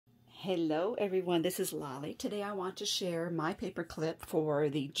Hello everyone, this is Lolly. Today I want to share my paper clip for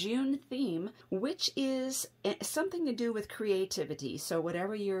the June theme, which is something to do with creativity. So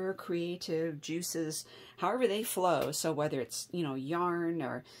whatever your creative juices, however they flow, so whether it's, yarn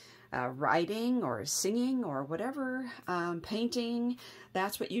or writing or singing or whatever, painting,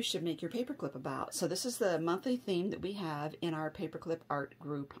 that's what you should make your paperclip about. So this is the monthly theme that we have in our paperclip art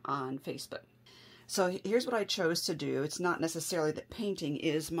group on Facebook. So here's what I chose to do. It's not necessarily that painting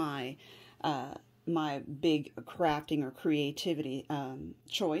is my my big crafting or creativity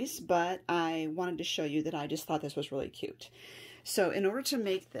choice, but I wanted to show you that I just thought this was really cute. So in order to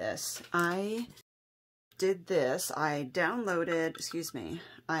make this, I did this. I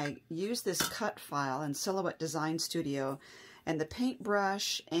used this cut file in Silhouette Design Studio, and the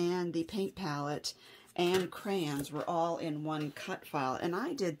paintbrush and the paint palette and crayons were all in one cut file, and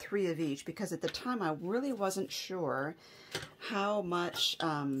I did 3 of each because at the time I really wasn't sure how much,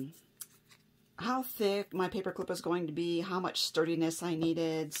 how thick my paperclip was going to be, how much sturdiness I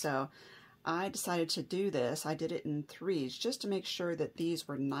needed, so I decided to do this. I did it in 3s just to make sure that these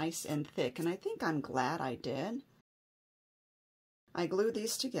were nice and thick, and I think I'm glad I did. I glued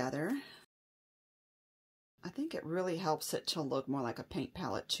these together. I think it really helps it to look more like a paint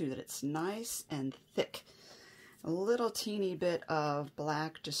palette too, that it's nice and thick. A little teeny bit of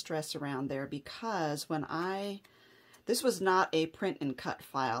black distress around there because this was not a print and cut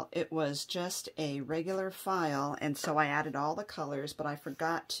file. It was just a regular file, and so I added all the colors, but I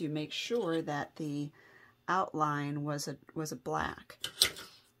forgot to make sure that the outline was a black.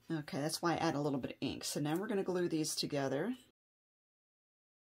 Okay, that's why I add a little bit of ink. So now we're going to glue these together.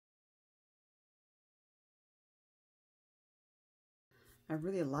 I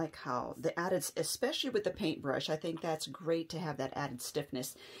really like how the added, especially with the paintbrush, I think that's great to have that added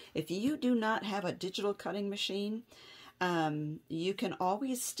stiffness. If you do not have a digital cutting machine, you can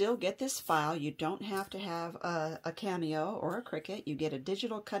always still get this file. You don't have to have a Cameo or a Cricut. You get a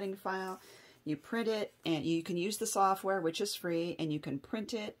digital cutting file, you print it, and you can use the software, which is free, and you can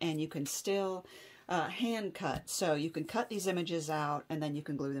print it, and you can still hand cut. So you can cut these images out, and then you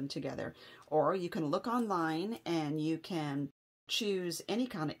can glue them together. Or you can look online, and you can choose any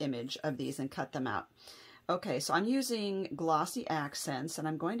kind of image of these and cut them out. Okay, so I'm using glossy accents, and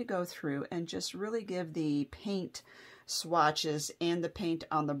I'm going to go through and just really give the paint swatches and the paint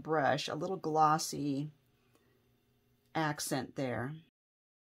on the brush a little glossy accent there.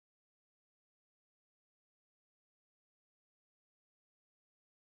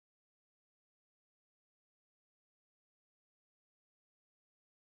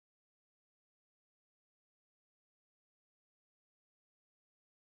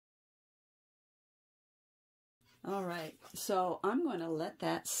 All right, so I'm going to let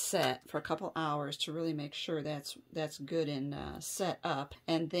that set for a couple hours to really make sure that's good and set up.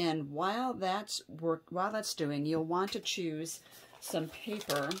 And then while that's doing, you'll want to choose some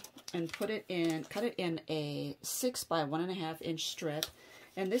paper and cut it in a 6 by 1.5 inch strip.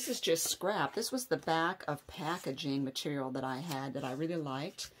 And this is just scrap. This was the back of packaging material that I had that I really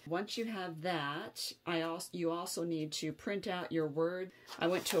liked. Once you have that, you also need to print out your Word. I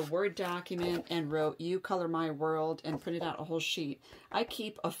went to a Word document and wrote "You Color My World" and printed out a whole sheet. I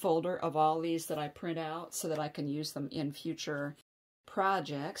keep a folder of all these that I print out so that I can use them in future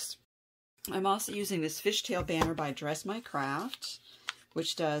projects. I'm also using this fishtail banner by Dress My Craft,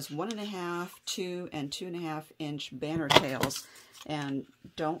 which does 1.5, 2, and 2.5 inch banner tails. And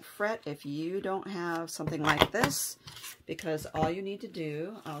don't fret if you don't have something like this, because all you need to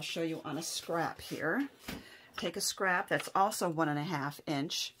do, I'll show you on a scrap here. Take a scrap that's also 1.5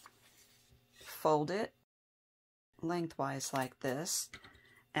 inch, fold it lengthwise like this,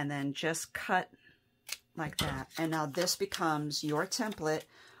 and then just cut like that. And now this becomes your template.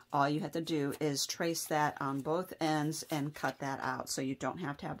 All you have to do is trace that on both ends and cut that out, so you don't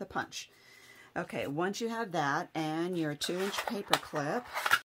have to have the punch. Okay, once you have that and your 2-inch paper clip,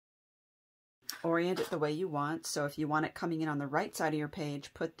 orient it the way you want. So if you want it coming in on the right side of your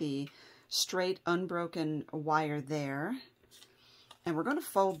page, put the straight unbroken wire there. And we're going to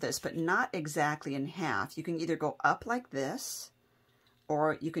fold this, but not exactly in half. You can either go up like this,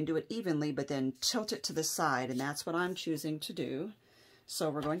 or you can do it evenly, but then tilt it to the side, and that's what I'm choosing to do. So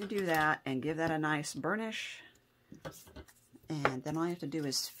we're going to do that and give that a nice burnish. And then all I have to do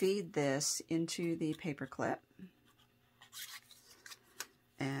is feed this into the paper clip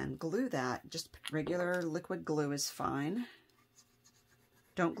and glue that. Just regular liquid glue is fine.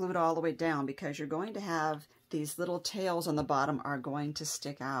 Don't glue it all the way down because you're going to have these little tails on the bottom are going to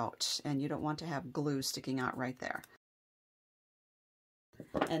stick out, and you don't want to have glue sticking out right there.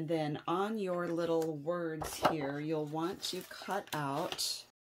 And then on your little words here, you'll want to cut out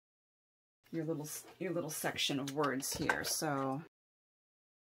your little section of words here. So,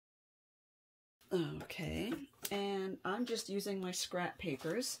 okay, and I'm just using my scrap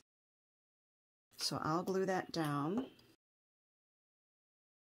papers. So I'll glue that down.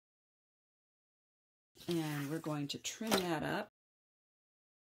 And we're going to trim that up.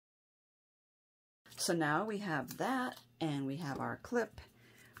 So now we have that, and we have our clip.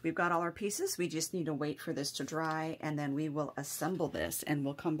 We've got all our pieces. We just need to wait for this to dry, and then we will assemble this, and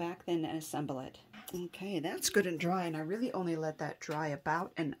we'll come back then and assemble it. Okay, that's good and dry, and I really only let that dry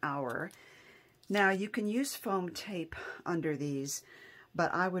about an hour. Now, you can use foam tape under these,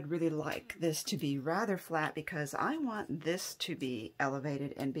 but I would really like this to be rather flat because I want this to be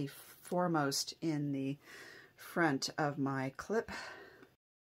elevated and be foremost in the front of my clip.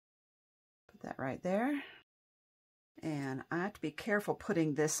 Put that right there. And I have to be careful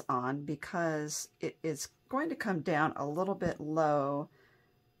putting this on because it is going to come down a little bit low,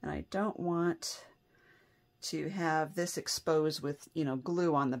 and I don't want to have this exposed with, you know,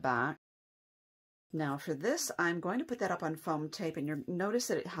 glue on the back. Now for this, I'm going to put that up on foam tape, and you'll notice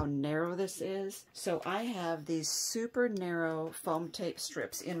that how narrow this is. So I have these super narrow foam tape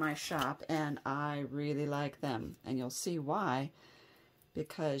strips in my shop, and I really like them. And you'll see why,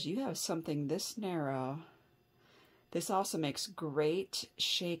 because you have something this narrow. This also makes great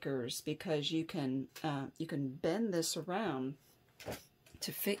shakers because you can bend this around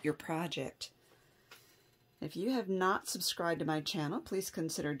to fit your project. If you have not subscribed to my channel, please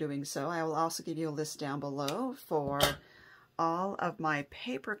consider doing so. I will also give you a list down below for all of my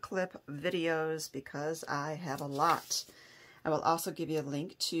paperclip videos because I have a lot. I will also give you a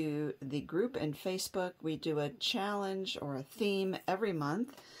link to the group in Facebook. We do a challenge or a theme every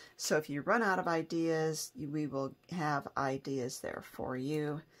month. So if you run out of ideas, we will have ideas there for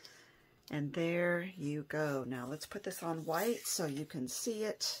you. And there you go. Now let's put this on white so you can see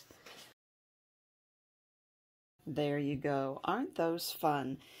it. There you go. Aren't those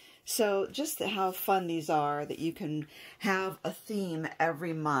fun? So just how fun these are that you can have a theme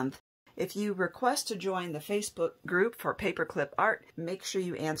every month. If you request to join the Facebook group for paperclip art, make sure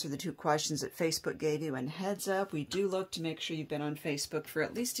you answer the 2 questions that Facebook gave you. And heads up, we do look to make sure you've been on Facebook for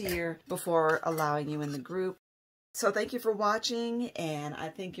at least a year before allowing you in the group. So thank you for watching, and I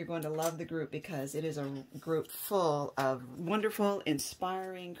think you're going to love the group because it is a group full of wonderful,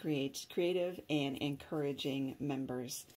 inspiring, creative, and encouraging members.